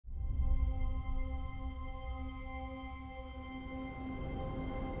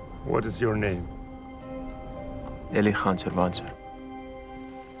What is your name? Eli Khan Survancer.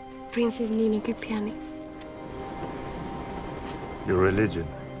 Princess Nino Kipiani. Your religion?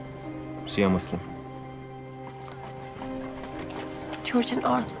 Shia Muslim. Georgian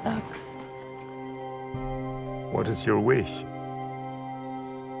Orthodox. What is your wish?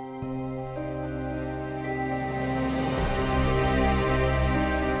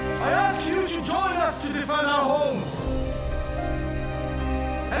 I ask you to join us to defend our homes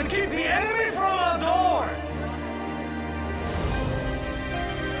and keep the enemy from our door.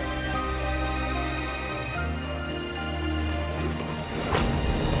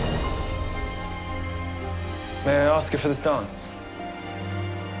 May I ask you for this dance?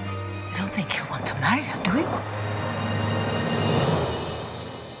 You don't think you want to marry her, do you?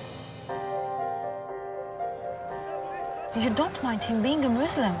 You don't mind him being a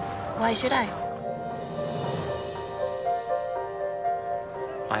Muslim. Why should I?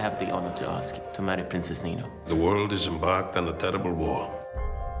 I have the honor to ask you to marry Princess Nino. The world is embarked on a terrible war.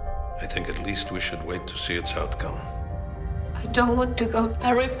 I think at least we should wait to see its outcome. I don't want to go.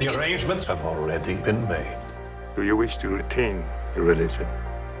 I refuse. The arrangements have already been made. Do you wish to retain your religion?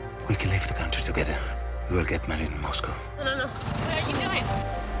 We can leave the country together. We will get married in Moscow. No. What are you doing?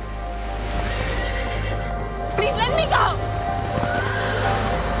 Please let me go!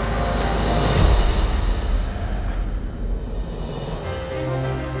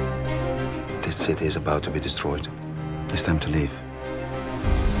 This city is about to be destroyed. It's time to leave.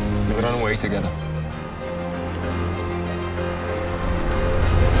 We'll run away together.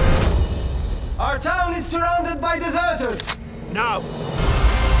 Our town is surrounded by deserters. Now!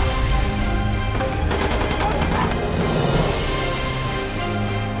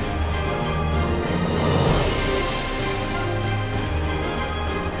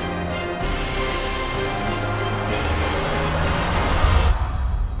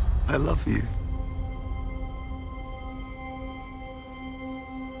 I love you.